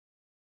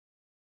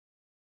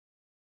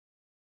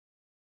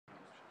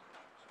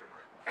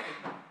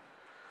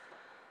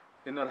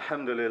إن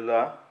الحمد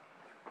لله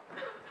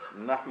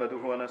نحمده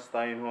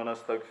ونستعينه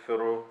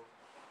ونستغفره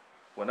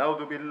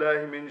ونعوذ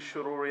بالله من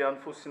شرور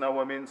أنفسنا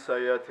ومن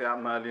سيئات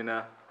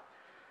أعمالنا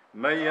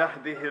من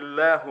يهده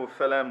الله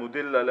فلا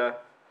مضل له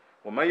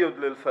ومن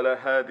يضلل فلا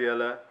هادي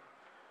له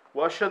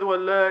وأشهد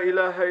أن لا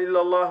إله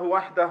إلا الله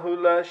وحده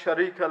لا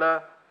شريك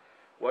له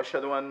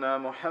وأشهد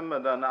أن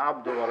محمدا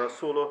عبده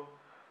ورسوله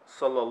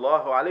صلى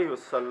الله عليه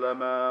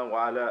وسلم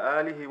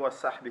وعلى آله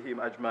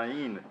وصحبه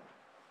أجمعين.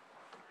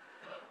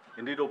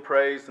 Indeed, all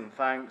praise and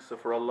thanks are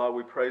for Allah.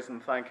 We praise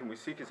and thank Him, we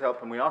seek His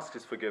help and we ask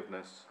His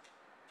forgiveness.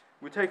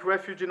 We take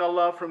refuge in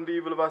Allah from the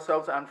evil of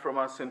ourselves and from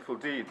our sinful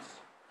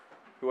deeds.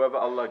 Whoever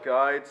Allah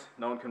guides,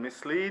 no one can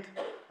mislead,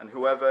 and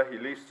whoever He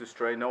leaves to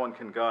stray, no one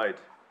can guide.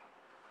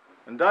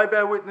 And I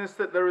bear witness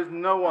that there is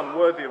no one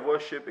worthy of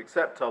worship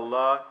except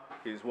Allah.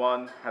 He is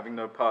one, having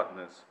no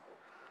partners.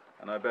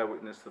 And I bear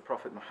witness the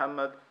Prophet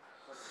Muhammad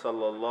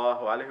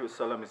sallallahu alaihi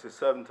wasallam is His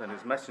servant and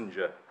His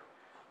messenger.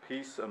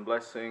 Peace and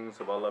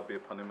blessings of Allah be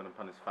upon him and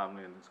upon his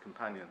family and his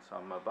companions.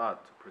 Amma ba'd,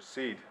 to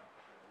proceed.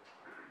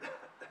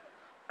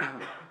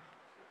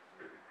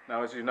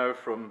 Now, as you know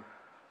from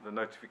the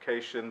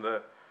notification,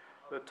 the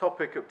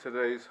topic of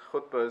today's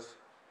khutbah's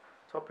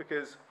topic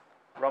is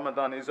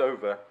Ramadan is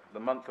over. The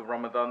month of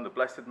Ramadan, the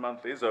blessed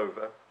month, is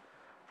over.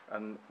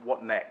 And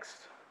what next?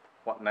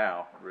 What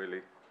now,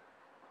 really?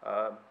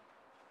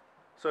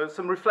 So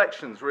some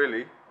reflections,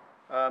 really.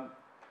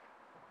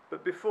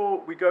 But before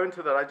we go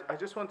into that, I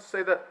just want to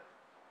say that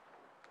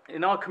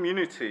in our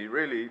community,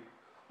 really,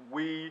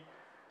 we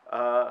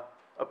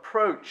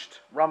approached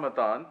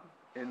Ramadan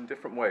in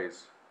different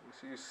ways.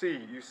 So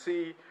you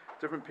see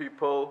different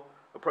people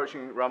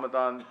approaching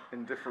Ramadan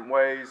in different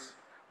ways,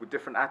 with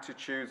different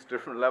attitudes,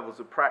 different levels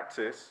of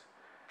practice.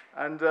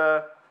 And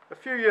a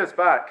few years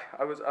back,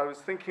 I was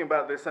thinking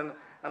about this, and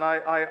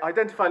I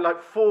identified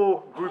like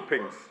four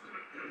groupings,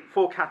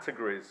 four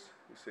categories,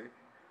 you see.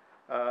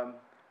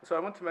 So I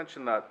want to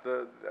mention that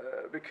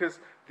because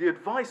the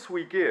advice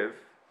we give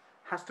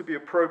has to be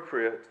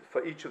appropriate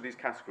for each of these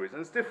categories.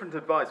 And it's different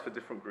advice for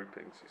different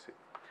groupings, you see.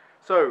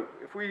 So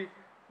if we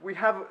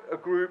have a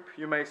group,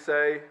 you may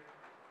say,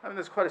 I mean,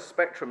 there's quite a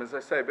spectrum, as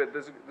I say, but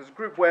there's a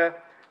group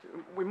where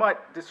we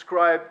might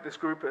describe this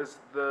group as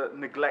the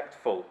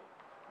neglectful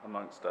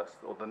amongst us,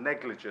 or the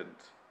negligent,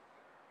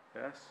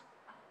 yes?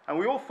 And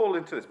we all fall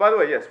into this. By the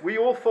way, yes, we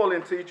all fall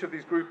into each of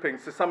these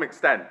groupings to some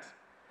extent.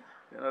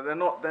 You know, they're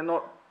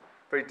not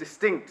very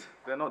distinct.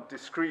 They're not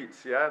discrete.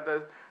 Yeah,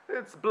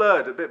 it's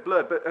blurred, a bit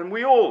blurred. And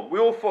we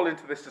all fall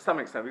into this to some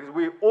extent because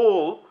we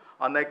all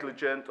are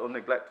negligent or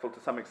neglectful to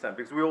some extent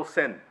because we all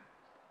sin.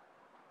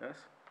 Yes,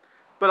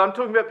 but I'm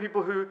talking about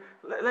people who,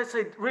 let's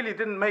say, really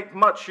didn't make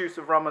much use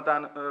of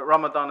Ramadan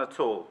at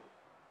all.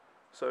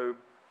 So,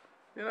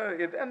 you know,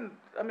 and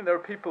I mean, there are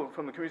people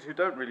from the community who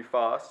don't really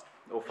fast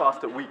or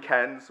fast at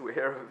weekends. We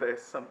hear of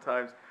this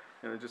sometimes.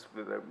 You know, just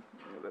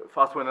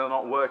fast when they're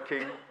not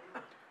working.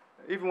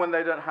 Even when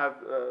they don't have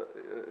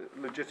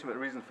legitimate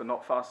reason for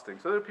not fasting.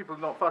 So there are people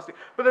who are not fasting.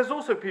 But there's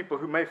also people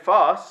who may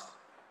fast,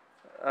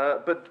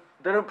 but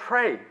they don't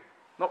pray.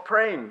 Not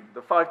praying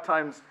the 5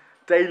 times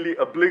daily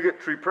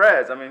obligatory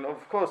prayers. I mean,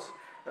 of course,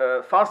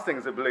 fasting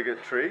is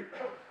obligatory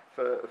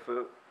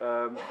for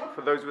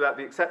those without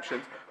the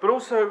exceptions. But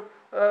also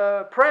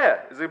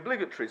prayer is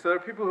obligatory. So there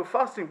are people who are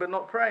fasting but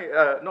not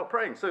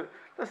praying. So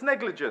that's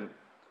negligent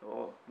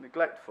or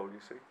neglectful, you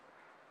see.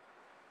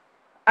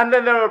 And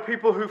then there are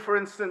people who, for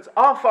instance,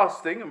 are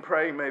fasting and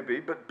praying maybe,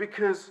 but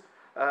because,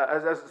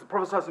 as the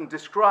Prophet ﷺ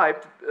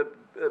described,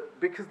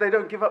 because they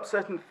don't give up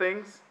certain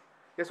things,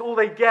 yes, all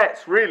they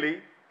get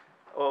really,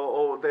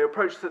 or they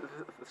approach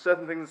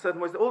certain things in certain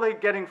ways, all they're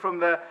getting from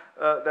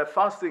their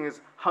fasting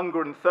is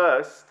hunger and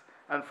thirst,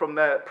 and from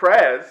their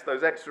prayers,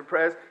 those extra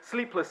prayers,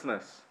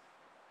 sleeplessness.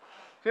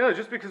 So, you know,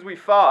 just because we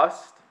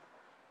fast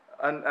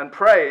and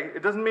pray,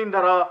 it doesn't mean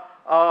that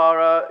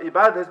our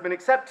ibadah has been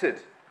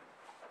accepted.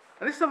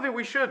 And this is something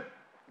we should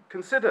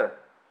consider.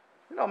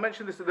 You know, I'll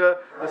mention this to the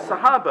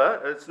Sahaba.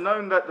 It's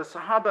known that the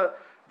Sahaba,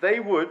 they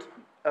would,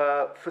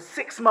 for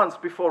 6 months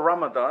before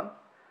Ramadan,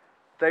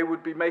 they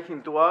would be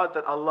making dua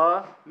that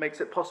Allah makes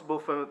it possible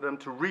for them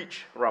to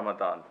reach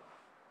Ramadan.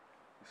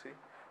 You see?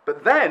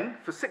 But then,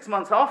 for 6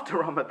 months after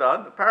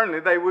Ramadan,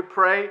 apparently they would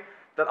pray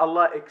that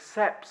Allah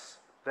accepts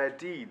their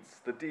deeds,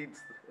 the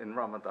deeds in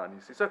Ramadan,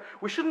 you see. So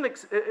we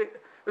shouldn't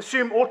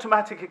assume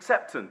automatic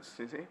acceptance,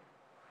 you see.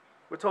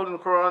 We're told in the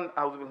Quran,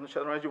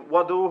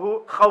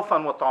 وَدُوهُ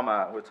خَوْفًا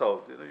وَطَمَعًا. We're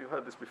told, you know, you've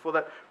heard this before,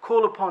 that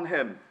call upon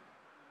Him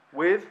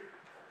with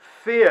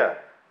fear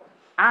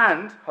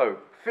and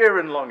hope, fear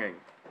and longing.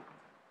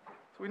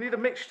 So we need a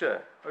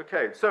mixture.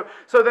 Okay, so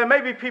there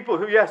may be people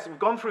who, yes, have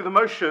gone through the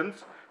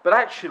motions, but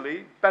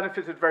actually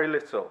benefited very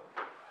little,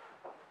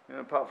 you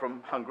know, apart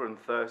from hunger and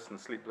thirst and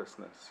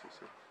sleeplessness. You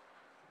see.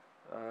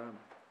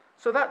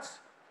 So that's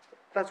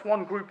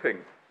one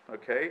grouping.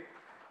 Okay,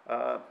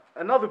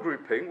 another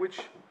grouping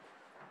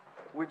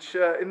which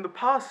in the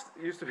past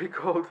used to be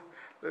called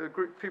The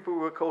group of people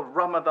were called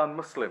Ramadan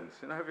Muslims.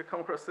 You know, have you come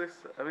across this?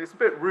 I mean, it's a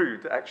bit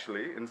rude,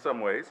 actually, in some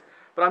ways.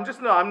 But I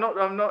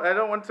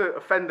don't want to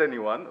offend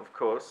anyone, of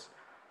course.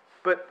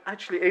 But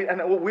actually,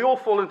 and we all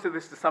fall into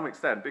this to some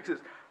extent, because,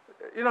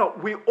 you know,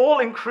 we all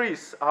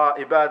increase our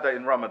ibadah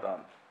in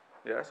Ramadan.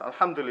 Yes,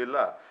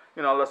 alhamdulillah.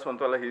 You know, Allah subhanahu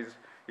wa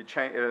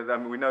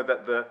ta'ala, we know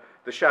that the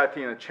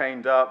shayateen are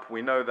chained up.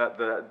 We know that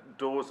the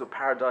doors of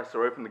paradise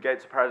are open, the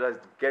gates of paradise,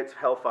 the gates of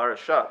hellfire are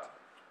shut.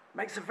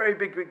 Makes a very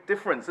big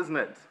difference, isn't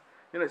it?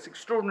 You know, it's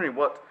extraordinary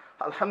what,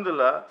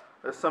 alhamdulillah,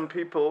 some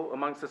people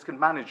amongst us can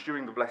manage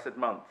during the blessed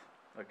month.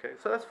 Okay,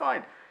 so that's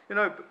fine. You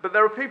know, but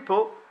there are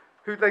people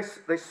who they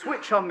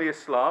switch on the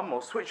Islam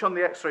or switch on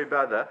the extra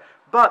ibadah,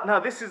 but now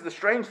this is the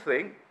strange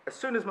thing, as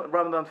soon as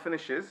Ramadan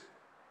finishes,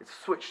 it's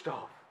switched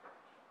off.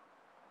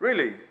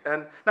 Really.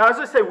 And now, as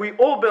I say, we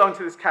all belong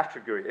to this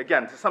category,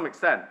 again, to some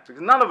extent,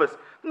 because none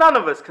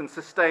of us can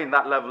sustain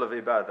that level of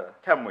ibadah,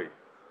 can we?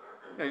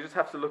 You know, you just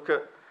have to look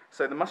at,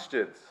 say, the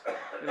masjids.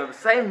 You know, the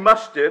same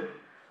masjid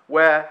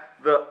where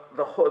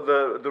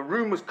the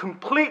room was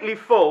completely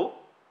full.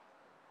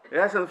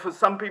 Yes, and for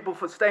some people,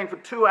 for staying for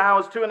 2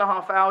 hours,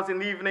 2.5 hours in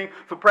the evening,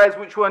 for prayers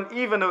which weren't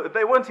even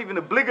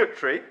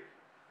obligatory,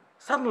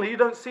 suddenly you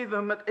don't see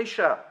them at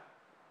Isha,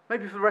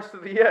 maybe for the rest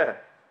of the year.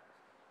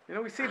 You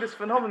know, we see this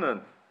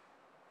phenomenon.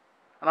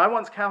 And I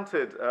once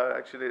counted,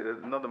 actually,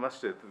 another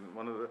masjid,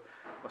 one of the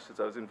masjids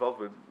I was involved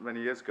with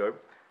many years ago,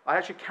 I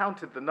actually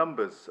counted the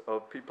numbers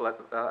of people at,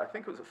 I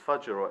think it was at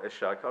Fajr or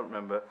Isha, I can't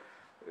remember,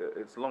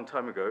 it's a long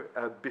time ago,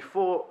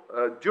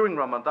 during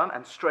Ramadan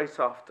and straight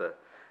after.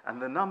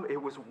 And the number,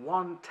 it was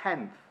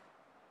 1/10.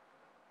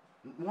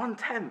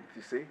 1/10,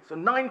 you see. So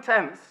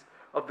 9/10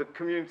 of the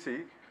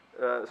community,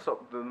 the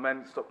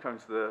men stopped coming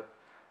to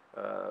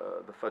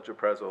the Fajr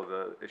prayers or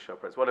the Isha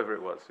prayers, whatever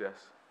it was,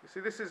 yes. You see,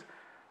 this is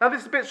a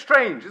bit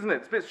strange, isn't it?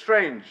 It's a bit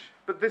strange.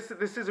 But this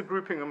is a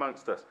grouping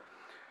amongst us.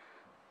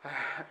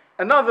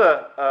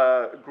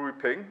 Another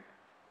grouping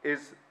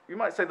is, you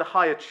might say, the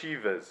high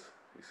achievers,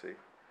 you see.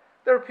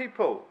 There are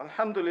people,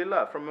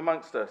 alhamdulillah, from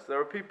amongst us, there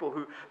are people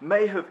who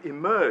may have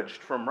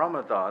emerged from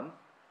Ramadan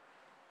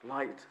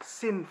like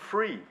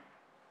sin-free.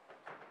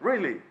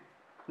 Really.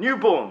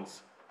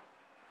 Newborns.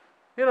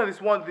 You know,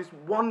 these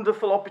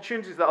wonderful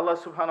opportunities that Allah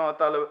subhanahu wa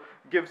ta'ala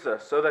gives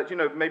us, so that, you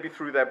know, maybe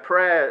through their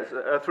prayers,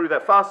 through their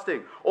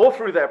fasting, or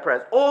through their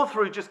prayers, or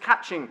through just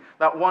catching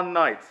that one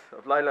night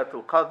of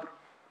Laylatul Qadr,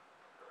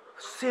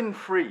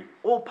 sin-free,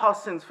 all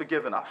past sins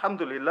forgiven,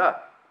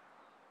 alhamdulillah.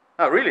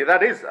 Now, really,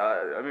 that is,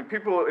 I mean,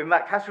 people in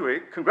that category,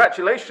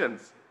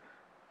 congratulations.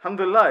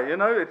 Alhamdulillah, you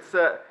know, it's,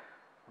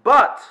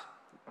 but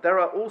there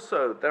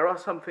are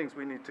some things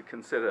we need to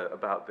consider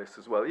about this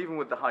as well, even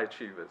with the high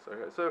achievers.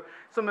 Okay? So,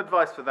 some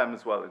advice for them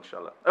as well,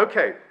 inshallah.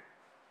 Okay.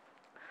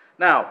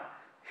 Now,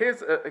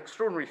 here's an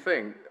extraordinary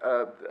thing.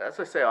 As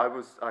I say, I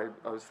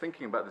was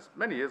thinking about this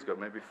many years ago,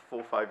 maybe 4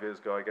 or 5 years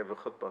ago, I gave a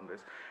khutbah on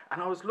this,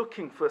 and I was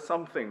looking for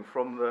something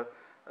from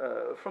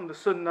the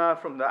sunnah,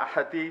 from the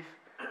hadith,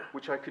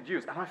 which I could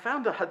use. And I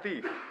found a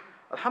hadith,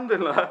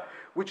 alhamdulillah,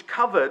 which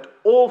covered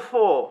all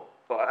four.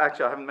 Well,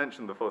 actually, I haven't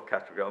mentioned the fourth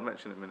category. I'll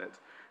mention it in a minute.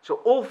 So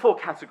all four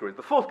categories.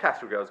 The fourth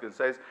category, I was going to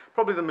say, is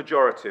probably the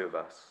majority of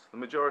us. The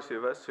majority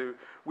of us who,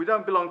 we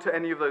don't belong to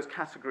any of those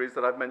categories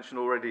that I've mentioned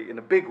already in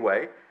a big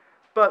way,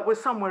 but we're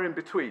somewhere in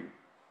between.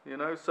 You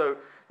know, so,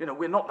 you know,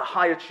 we're not the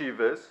high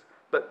achievers,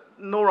 but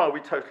nor are we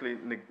totally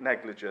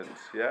negligent,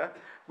 yeah?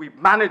 We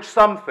manage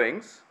some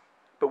things,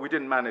 but we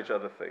didn't manage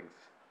other things.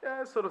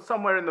 Yeah, sort of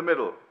somewhere in the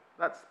middle.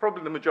 That's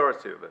probably the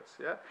majority of us,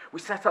 yeah? We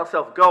set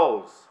ourselves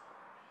goals,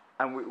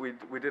 and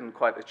we didn't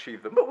quite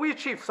achieve them. But we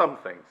achieved some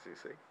things, you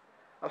see.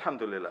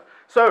 Alhamdulillah.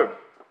 So,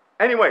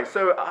 anyway,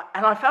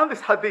 and I found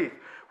this hadith,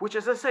 which,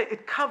 as I say,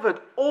 it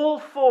covered all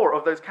four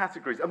of those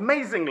categories,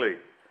 amazingly.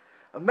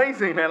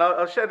 Amazingly, and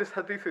I'll share this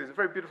hadith with you. It's a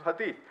very beautiful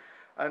hadith.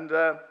 And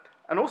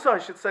also I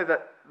should say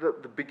that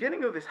the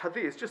beginning of this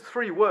hadith is just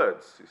 3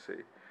 words, you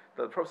see.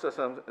 That the Prophet,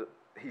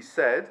 he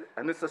said,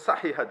 and it's a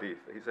sahih hadith,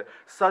 he said,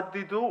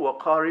 Saddidu wa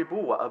qaribu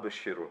wa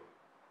abashiru.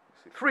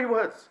 3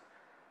 words.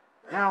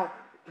 Now,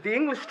 the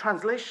English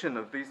translation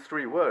of these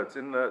 3 words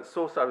in the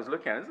source I was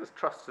looking at, this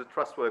is a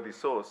trustworthy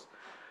source,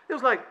 it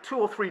was like 2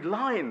 or 3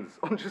 lines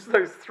on just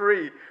those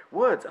 3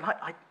 words. And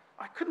I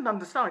couldn't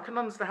understand. I couldn't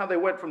understand how they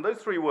went from those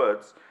 3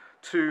 words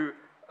to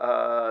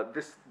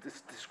this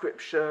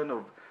description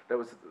of, there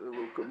was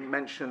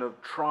mention of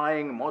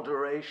trying,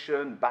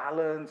 moderation,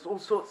 balance, all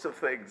sorts of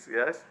things,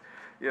 yes?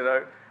 You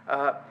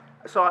know,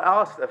 so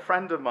I asked a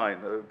friend of mine,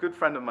 a good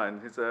friend of mine,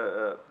 he's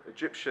an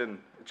Egyptian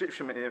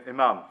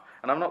Imam,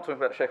 and I'm not talking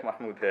about Sheikh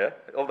Mahmoud here,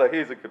 although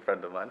he's a good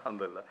friend of mine,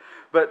 alhamdulillah,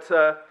 but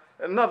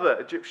another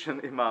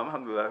Egyptian Imam,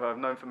 alhamdulillah, who I've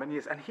known for many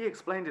years, and he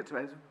explained it to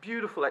me. It's a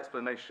beautiful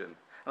explanation,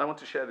 and I want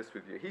to share this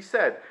with you. He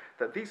said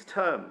that these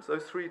terms,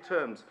 those 3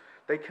 terms,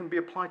 they can be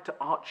applied to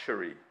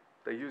archery.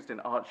 They're used in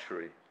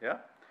archery, yeah?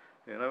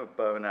 You know,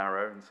 bow and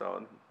arrow and so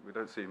on. We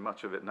don't see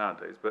much of it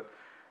nowadays, but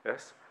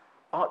yes,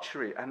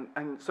 archery.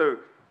 And so,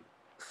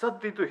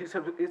 saddidu, he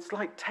said, it's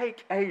like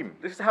take aim.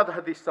 This is how the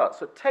hadith starts.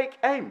 So take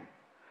aim,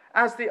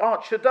 as the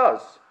archer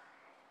does.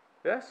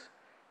 Yes?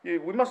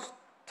 We must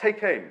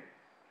take aim.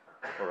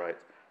 All right,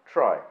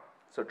 try.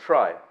 So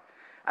try.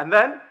 And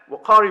then,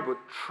 وَقَارِبُ,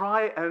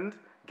 try and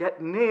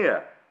get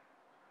near.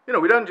 You know,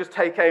 we don't just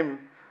take aim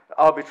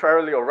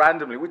arbitrarily or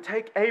randomly. We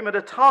take aim at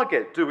a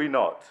target, do we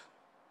not?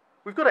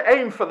 We've got to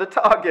aim for the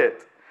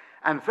target.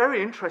 And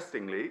very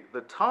interestingly,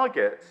 the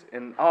target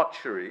in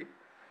archery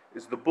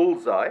is the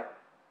bullseye.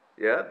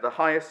 Yeah, the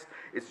highest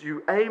is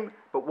you aim,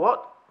 but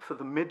what? For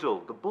the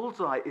middle. The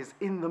bullseye is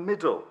in the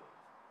middle.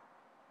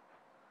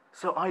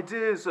 So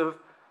ideas of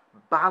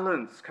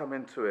balance come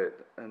into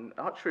it, and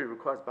archery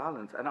requires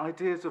balance, and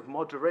ideas of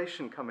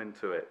moderation come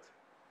into it.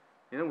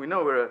 You know, we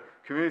know we're a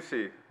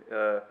community,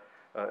 a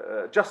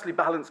justly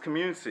balanced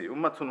community,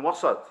 ummatun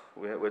wasat,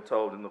 we're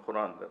told in the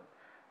Quran, that,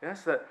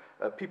 yes, that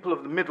people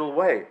of the middle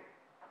way.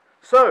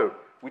 So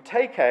we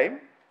take aim,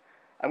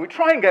 and we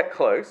try and get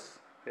close,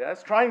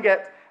 yes,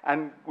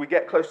 and we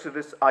get close to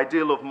this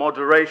ideal of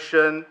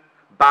moderation,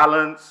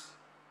 balance,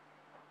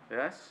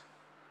 yes.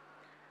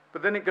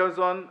 But then it goes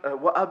on,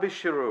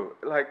 وَأَبِشِرُوا,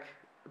 like,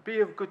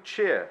 be of good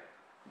cheer,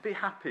 be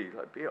happy,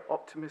 like, be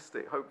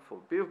optimistic,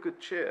 hopeful, be of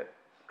good cheer.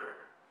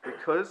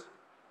 Because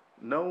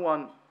no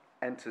one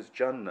enters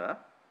Jannah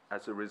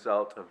as a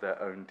result of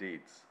their own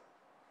deeds.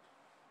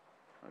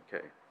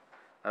 Okay.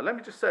 Now let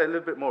me just say a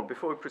little bit more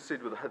before we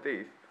proceed with the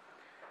hadith.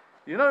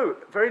 You know,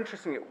 very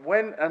interestingly,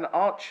 when an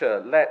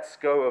archer lets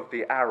go of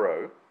the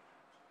arrow,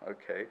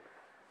 okay,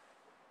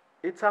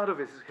 it's out of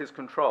his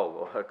control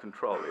or her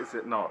control, is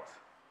it not?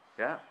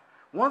 Yeah?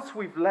 Once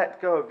we've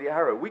let go of the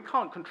arrow, we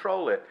can't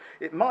control it.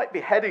 It might be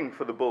heading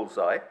for the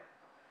bullseye,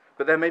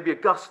 but there may be a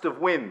gust of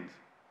wind,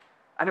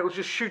 and it will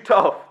just shoot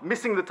off,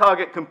 missing the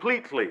target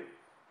completely,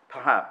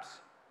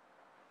 perhaps.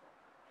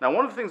 Now,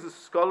 one of the things that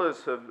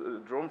scholars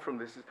have drawn from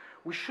this is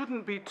we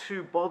shouldn't be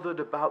too bothered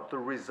about the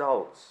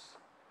results.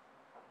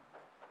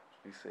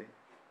 You see?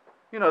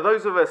 You know,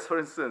 those of us, for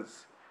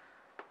instance,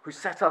 who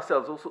set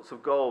ourselves all sorts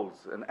of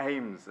goals and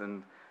aims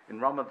and in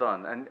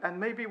Ramadan, and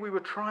maybe we were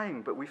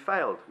trying, but we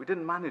failed. We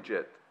didn't manage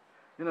it.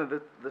 You know,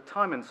 the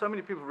time, and so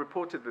many people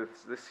reported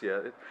this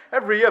year.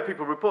 Every year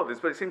people report this,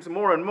 but it seems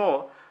more and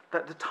more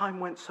that the time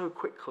went so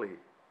quickly.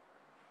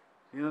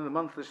 You know, the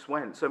month just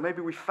went. So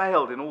maybe we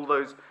failed in all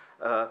those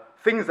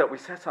things that we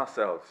set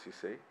ourselves, you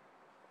see.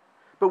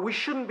 But we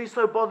shouldn't be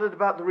so bothered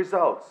about the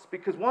results,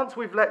 because once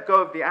we've let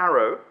go of the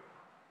arrow,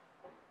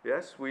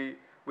 yes, we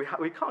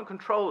can't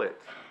control it.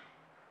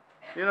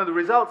 You know, the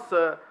results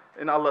are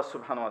in Allah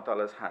subhanahu wa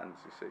ta'ala's hands,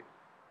 you see.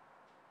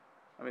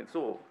 I mean, it's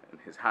all in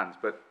His hands,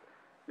 but,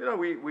 you know,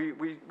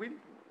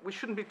 we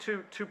shouldn't be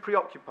too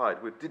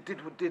preoccupied with,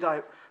 did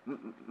I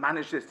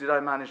manage this, did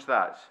I manage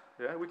that?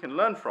 Yeah, we can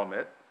learn from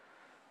it,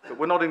 but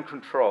we're not in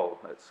control,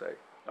 let's say.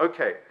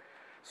 Okay,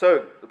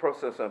 so the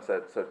Prophet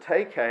said, so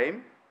take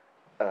aim,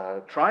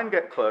 try and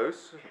get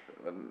close,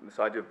 and this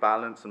idea of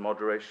balance and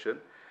moderation,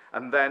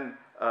 and then,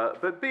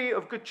 but be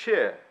of good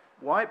cheer.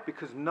 Why?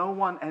 Because no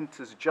one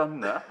enters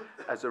Jannah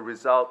as a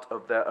result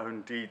of their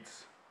own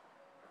deeds.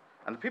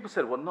 And the people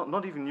said, well,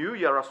 not even you,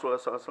 Ya Rasulullah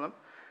Sallallahu Alaihi Wasallam.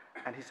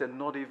 And he said,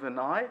 not even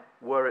I,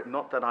 were it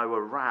not that I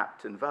were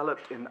wrapped,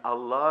 enveloped in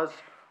Allah's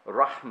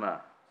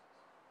rahmah,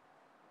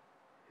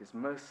 His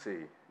mercy,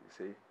 you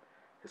see,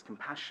 His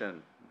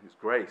compassion, His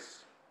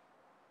grace.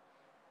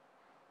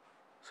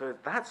 So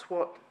that's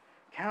what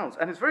counts.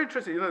 And it's very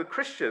interesting, you know, the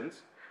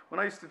Christians,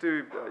 when I used to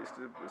do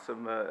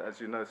some,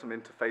 as you know, some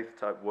interfaith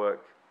type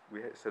work,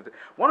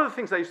 one of the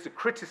things they used to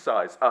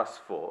criticize us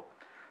for,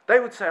 they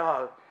would say,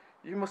 oh,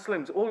 you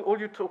Muslims, all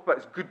you talk about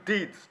is good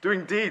deeds,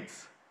 doing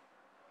deeds.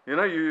 You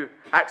know, you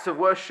acts of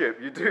worship,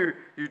 you do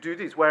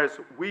deeds. Whereas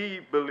we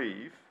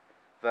believe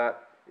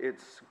that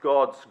it's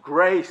God's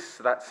grace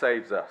that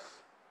saves us.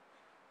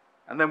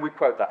 And then we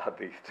quote that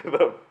hadith to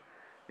them,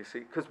 you see,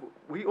 because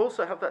we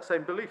also have that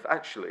same belief,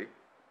 actually.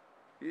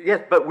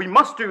 Yes, but we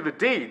must do the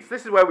deeds.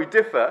 This is where we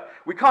differ.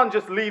 We can't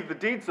just leave the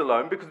deeds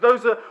alone, because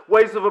those are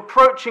ways of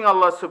approaching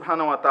Allah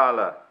subhanahu wa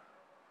ta'ala.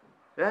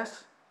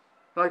 Yes?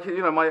 Like, you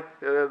know,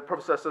 the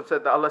Prophet said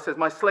that Allah says,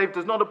 my slave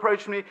does not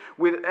approach me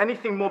with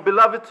anything more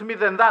beloved to me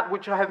than that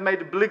which I have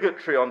made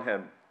obligatory on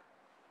him.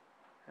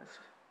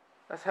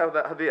 That's how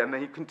that hadith, and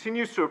then he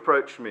continues to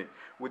approach me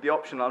with the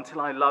option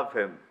until I love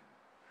him.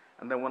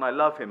 And then when I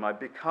love him, I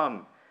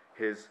become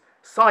his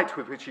sight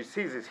with which he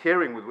sees, his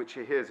hearing with which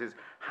he hears, his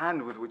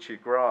hand with which he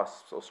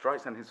grasps or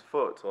strikes, and his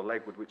foot or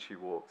leg with which he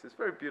walks. It's a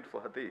very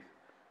beautiful hadith.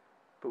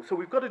 So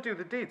we've got to do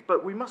the deeds,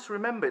 but we must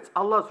remember it's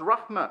Allah's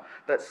rahmah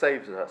that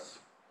saves us.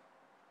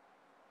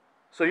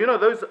 So, you know,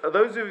 those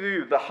of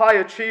you, the high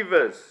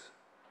achievers,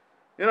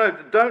 you know,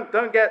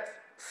 don't get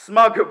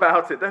smug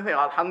about it. Don't think,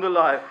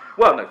 alhamdulillah.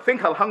 Well, no,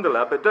 think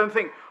alhamdulillah, but don't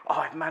think, oh,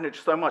 I've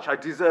managed so much. I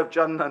deserve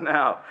Jannah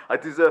now. I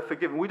deserve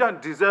forgiveness. We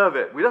don't deserve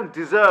it. We don't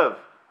deserve.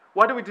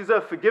 Why do we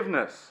deserve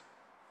forgiveness?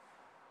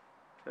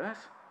 Yes?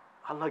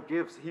 Allah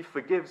gives. He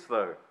forgives,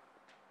 though.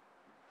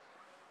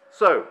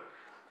 So,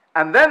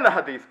 and then the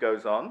hadith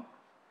goes on,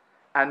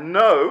 and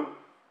know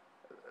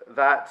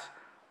that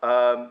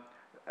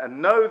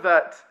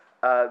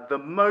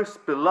the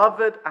most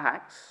beloved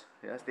acts,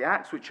 yes, the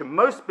acts which are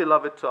most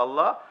beloved to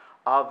Allah,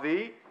 are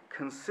the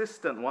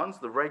consistent ones,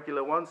 the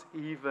regular ones,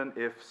 even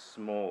if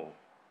small.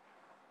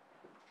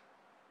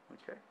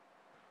 Okay?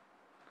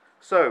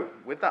 So,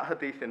 with that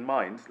hadith in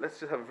mind, let's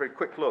just have a very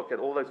quick look at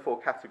all those 4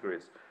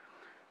 categories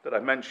that I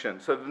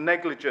mentioned. So the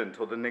negligent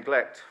or the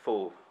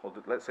neglectful, or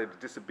let's say the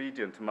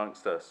disobedient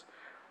amongst us,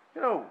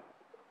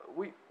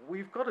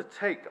 we've got to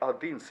take our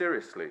deen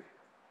seriously.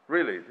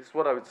 Really, this is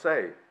what I would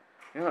say.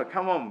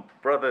 Come on,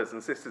 brothers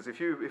and sisters,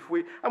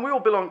 and we all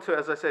belong to,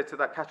 as I said, to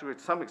that category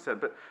to some extent,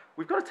 but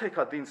we've got to take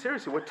our deen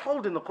seriously. We're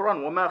told in the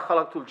Quran, وَمَا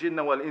خَلَقْتُ الْجِنَّ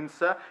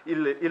وَالْإِنسَ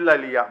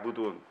إِلَّا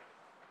لِيَعْبُدُونَ.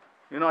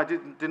 I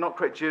did not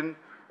create jinn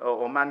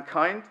or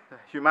mankind,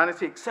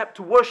 humanity, except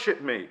to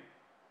worship me.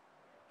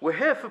 We're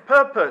here for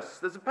purpose.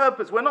 There's a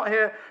purpose. We're not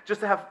here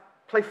just to have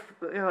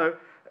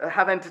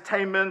have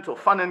entertainment or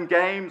fun and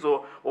games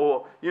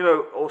or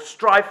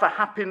strive for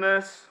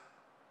happiness.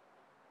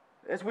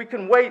 Yes, we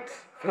can wait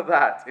for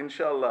that,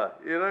 inshallah.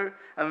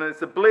 And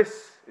there's a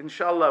bliss,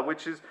 inshallah,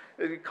 which is,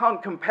 you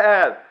can't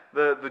compare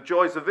the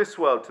joys of this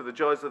world to the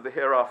joys of the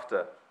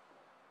hereafter.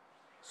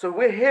 So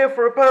we're here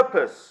for a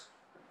purpose.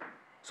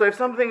 So if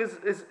something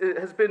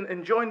has been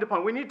enjoined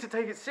upon, we need to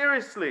take it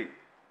seriously.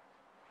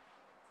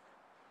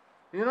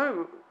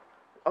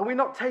 Are we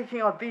not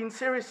taking our deen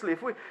seriously?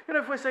 If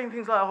we're saying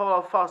things like, "Oh,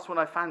 I'll fast when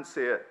I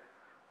fancy it,"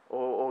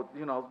 or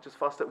I'll just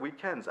fast at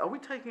weekends, are we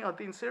taking our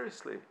deen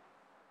seriously?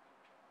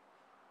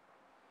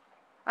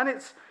 And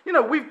it's,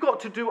 we've got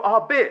to do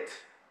our bit.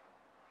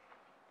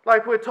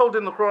 Like we're told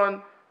in the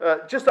Quran,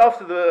 just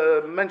after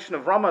the mention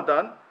of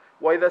Ramadan,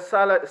 وَإِذَا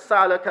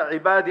سَأَلَكَ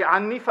عِبَادِي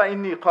عَنِّي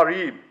فَإِنِّي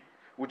قَرِيبٌ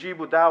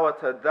أُجِيبُ دَعْوَةَ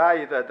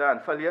الدَّاعِ إِذَا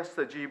دَعَانِ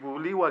فَلْيَسْتَجِيبُوا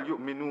لِي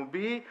وَلْيُؤْمِنُوا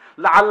بِي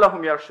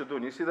لَعَلَّهُمْ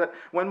يَرْشُدُونَ. You see that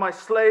when my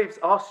slaves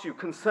ask you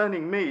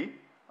concerning me,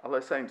 Allah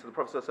is saying to the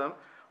Prophet ﷺ,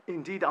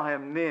 indeed I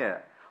am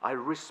near. I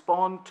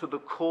respond to the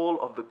call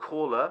of the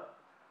caller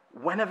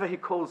whenever he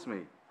calls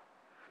me.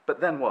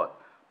 But then what?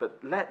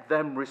 But let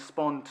them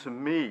respond to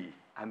me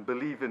and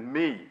believe in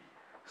me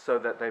so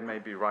that they may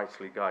be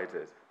rightly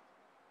guided.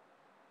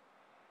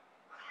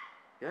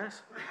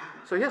 Yes?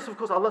 So yes, of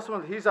course, Allah subhanahu wa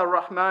ta'ala, He's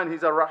Ar-Rahman,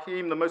 He's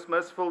Ar-Rahim, the most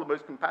merciful, the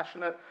most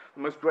compassionate,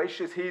 the most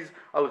gracious. He's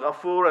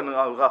Al-Ghafur and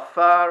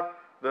Al-Ghaffar,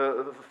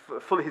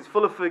 He's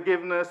full of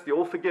forgiveness, the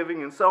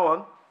all-forgiving, and so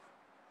on.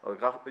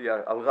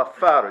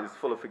 Al-Ghaffar is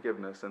full of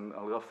forgiveness, and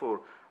Al-Ghafur,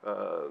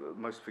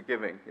 most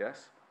forgiving,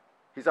 yes?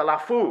 He's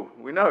Al-Afu,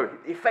 we know,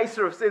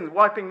 effacer of sins,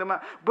 wiping them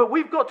out. But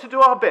we've got to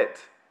do our bit.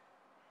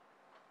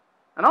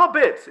 And our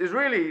bit is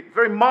really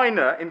very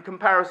minor in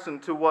comparison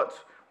to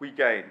what we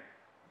gain.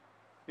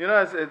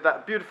 As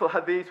that beautiful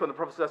hadith when the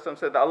Prophet ﷺ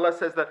said that Allah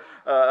says that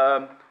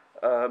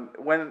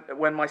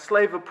when my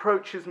slave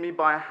approaches me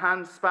by a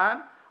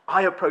handspan,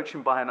 I approach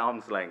him by an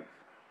arm's length.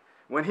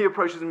 When he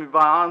approaches me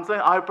by an arm's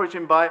length, I approach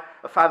him by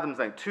a fathom's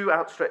length, 2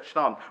 outstretched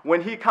arms.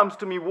 When he comes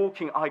to me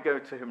walking, I go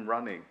to him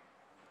running.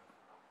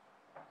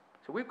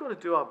 So we've got to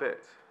do our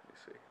bit, you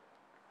see.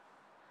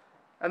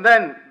 And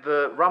then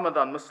the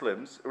Ramadan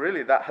Muslims,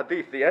 really that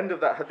hadith, the end of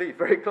that hadith,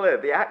 very clear.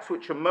 The acts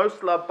which are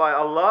most loved by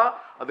Allah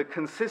are the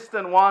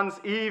consistent ones,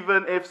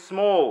 even if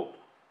small.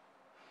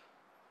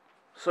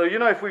 So,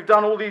 if we've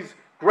done all these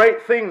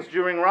great things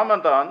during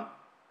Ramadan,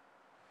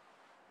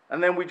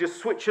 and then we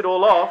just switch it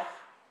all off,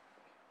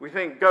 we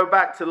think, go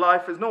back to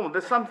life as normal.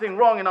 There's something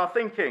wrong in our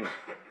thinking.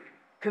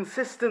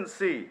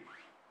 Consistency,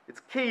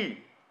 it's key.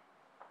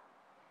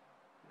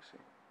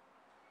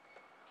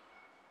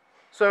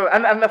 So,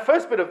 and the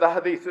first bit of the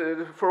hadith,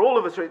 for all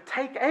of us,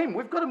 take aim.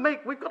 We've got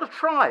to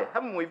try,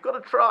 haven't we? We've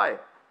got to try.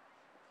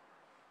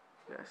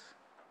 Yes.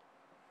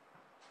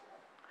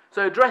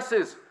 So it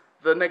addresses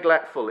the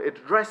neglectful. It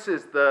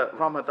addresses the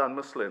Ramadan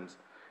Muslims.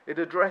 It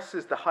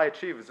addresses the high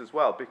achievers as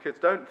well. Because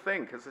don't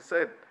think, as I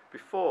said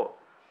before,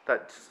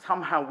 that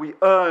somehow we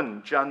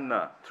earn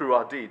Jannah through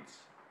our deeds.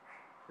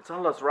 It's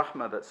Allah's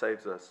rahmah that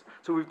saves us.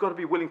 So we've got to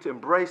be willing to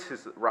embrace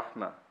His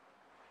rahmah.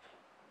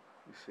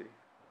 You see.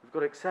 We've got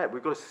to accept,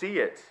 we've got to see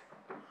it.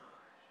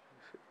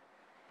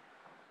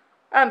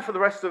 And for the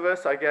rest of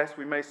us, I guess,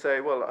 we may say,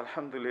 well,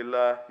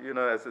 alhamdulillah,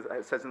 as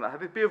it says in that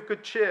hadith, be of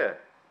good cheer.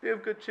 Be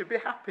of good cheer, be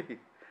happy.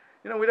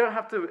 We don't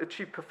have to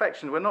achieve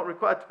perfection. We're not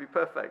required to be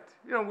perfect.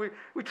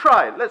 We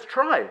try. Let's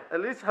try.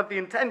 At least have the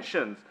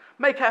intentions.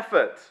 Make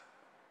effort,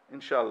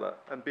 inshallah,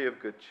 and be of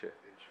good cheer.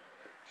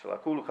 Inshallah.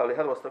 أقول قولي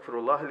هذا واستغفر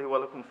الله لي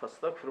ولكم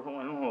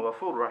فاستغفروه إنه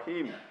غفور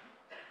رحيم.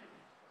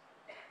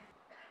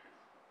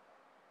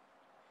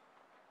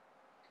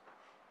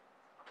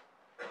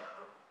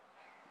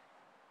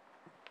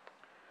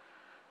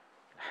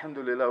 الحمد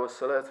لله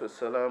والصلاة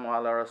والسلام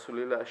على رسول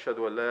الله أشهد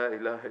أن لا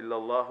إله إلا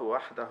الله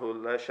وحده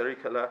لا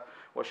شريك له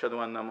وأشهد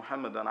أن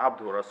محمدا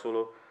عبده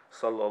ورسوله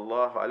صلى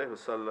الله عليه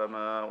وسلم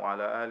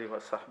وعلى آله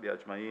وصحبه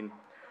أجمعين.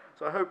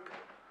 So I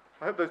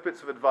hope those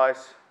bits of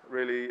advice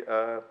really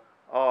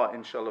are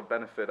inshallah of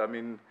benefit. I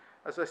mean,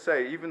 as I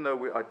say, even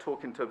though I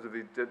talk in terms of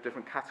the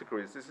different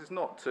categories, this is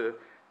not to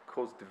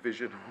cause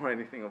division or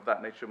anything of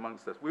that nature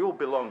amongst us. We all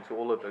belong to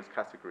all of those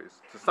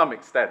categories to some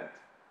extent,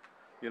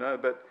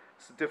 but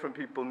so different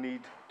people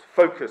need to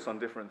focus on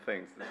different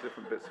things. There's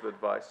different bits of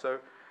advice. So,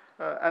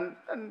 and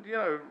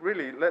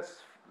really,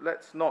 let's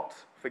let's not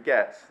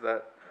forget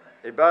that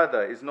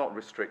ibadah is not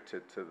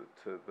restricted to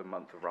the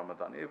month of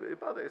Ramadan.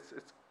 Ibadah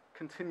it's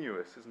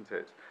continuous, isn't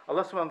it?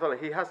 Allah subhanahu wa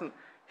ta'ala,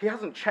 He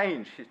hasn't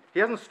changed. He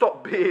hasn't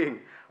stopped being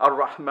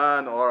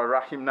Ar-Rahman or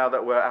Ar-Rahim now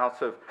that we're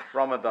out of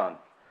Ramadan.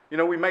 You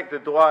know, we make the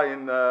dua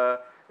in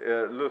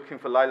looking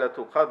for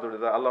Laylatul Qadr,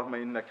 that Allahumma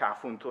innaka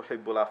afun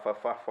tuhibbul afwa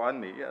fa'fu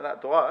anni. Yeah,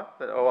 that dua,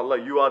 that, oh Allah,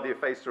 you are the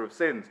effacer of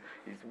sins.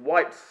 He's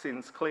wiped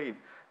sins clean.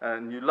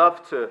 And you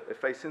love to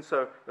efface sins,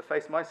 so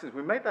efface my sins.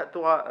 We made that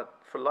dua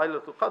for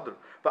Laylatul Qadr.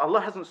 But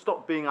Allah hasn't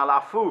stopped being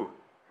Al-Afu.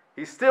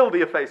 He's still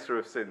the effacer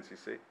of sins, you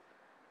see.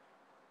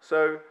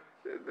 So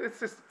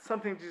this is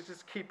something to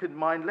just keep in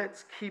mind.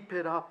 Let's keep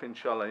it up,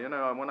 inshallah. You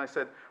know, and when I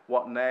said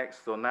what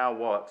next or now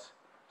what,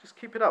 just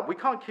keep it up. We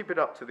can't keep it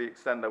up to the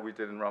extent that we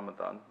did in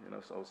Ramadan, you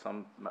know, so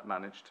some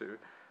managed to.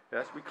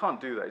 Yes, we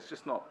can't do that. It's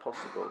just not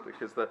possible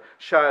because the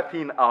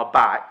shayateen are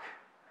back.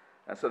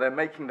 And so they're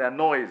making their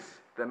noise.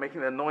 They're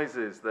making their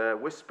noises, their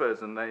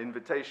whispers and their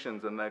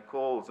invitations and their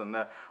calls and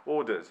their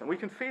orders. And we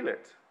can feel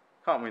it,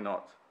 can't we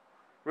not?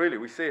 Really,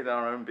 we see it in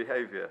our own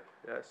behavior.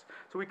 Yes.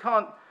 So we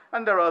can't,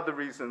 and there are other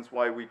reasons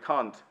why we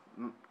can't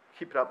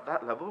keep it up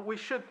that level. We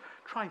should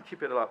try and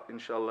keep it up,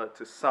 inshallah,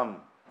 to some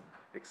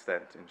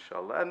extent,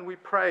 inshallah. And we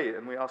pray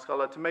and we ask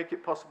Allah to make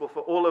it possible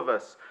for all of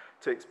us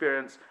to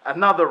experience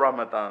another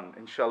Ramadan,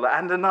 inshallah,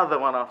 and another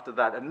one after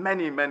that, and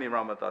many, many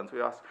Ramadans. We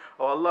ask,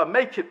 oh Allah,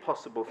 make it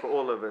possible for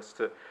all of us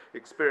to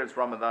experience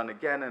Ramadan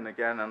again and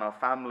again, and our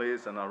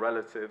families and our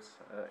relatives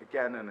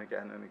again and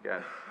again and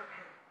again.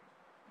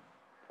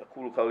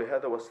 أقول قولي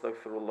هذا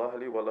واستغفر الله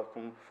لي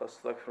ولكم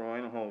فاستغفروه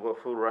إنه هو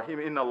الغفور الرحيم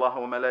إن الله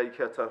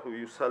وملائكته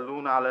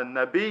يصلون على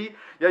النبي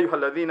يا أيها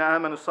الذين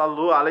آمنوا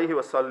صلوا عليه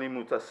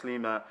وسلموا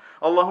تسليما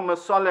اللهم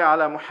صل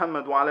على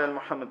محمد وعلى آل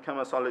محمد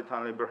كما صليت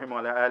على إبراهيم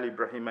وعلى آل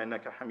إبراهيم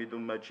إنك حميد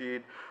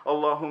مجيد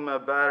اللهم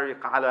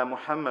بارك على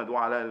محمد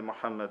وعلى آل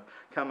محمد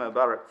كما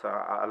باركت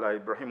على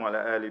إبراهيم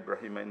وعلى آل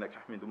إبراهيم إنك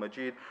حميد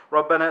مجيد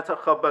ربنا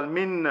تقبل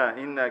منا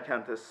إنك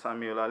أنت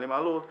السميع العليم.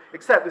 Lord,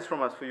 accept this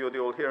from us, for you're the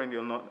all-hearing,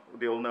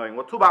 the all-knowing.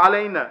 وتوب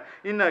علينا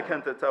إنك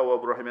أنت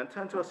التواب الرحيم. And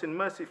turn to us in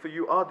mercy, for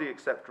you are the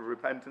acceptor of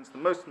repentance, the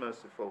most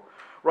merciful.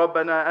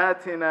 ربنا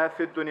آتنا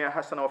في الدنيا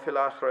حسنة وفي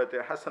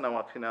الآخرة حسنة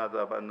وقنا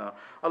عذاب النار.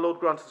 Our Lord,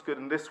 grant us good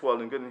in this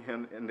world and good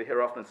in the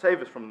hereafter, and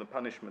save us from the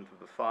punishment of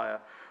the fire.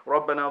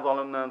 ربنا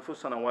ظلمنا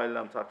أنفسنا وإن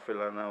لم تغفر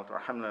لنا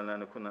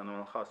وترحمنا لنكونن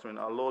من الخاسرين.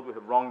 Our Lord, we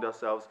have wronged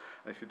ourselves,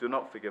 and if you do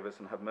not forgive us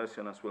and have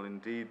mercy on us, we'll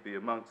indeed be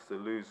amongst the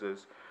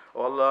losers.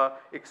 O Allah,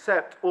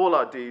 accept all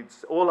our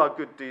deeds, all our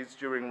good deeds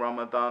during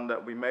Ramadan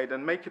that we made,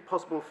 and make it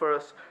possible for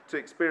us to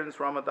experience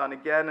Ramadan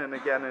again and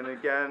again and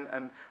again,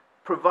 and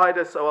provide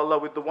us, O Allah,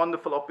 with the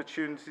wonderful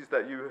opportunities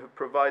that you have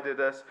provided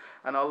us.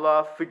 And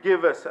Allah,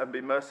 forgive us and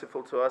be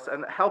merciful to us,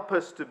 and help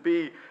us to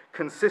be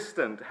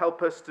consistent.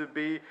 Help us to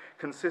be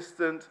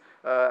consistent.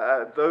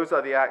 Those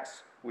are the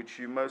acts which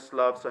you most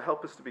love. So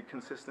help us to be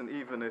consistent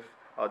even if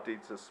our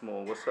deeds are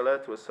small.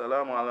 Wassalatu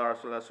wassalamu ala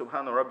rasulillah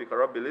subhana rabbika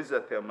rabbil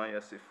izzati amma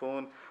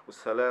yasifun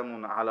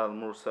wassalamun ala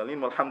al-mursalin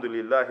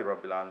walhamdulillahi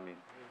rabbil alamin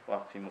wa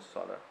aqimus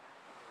salat.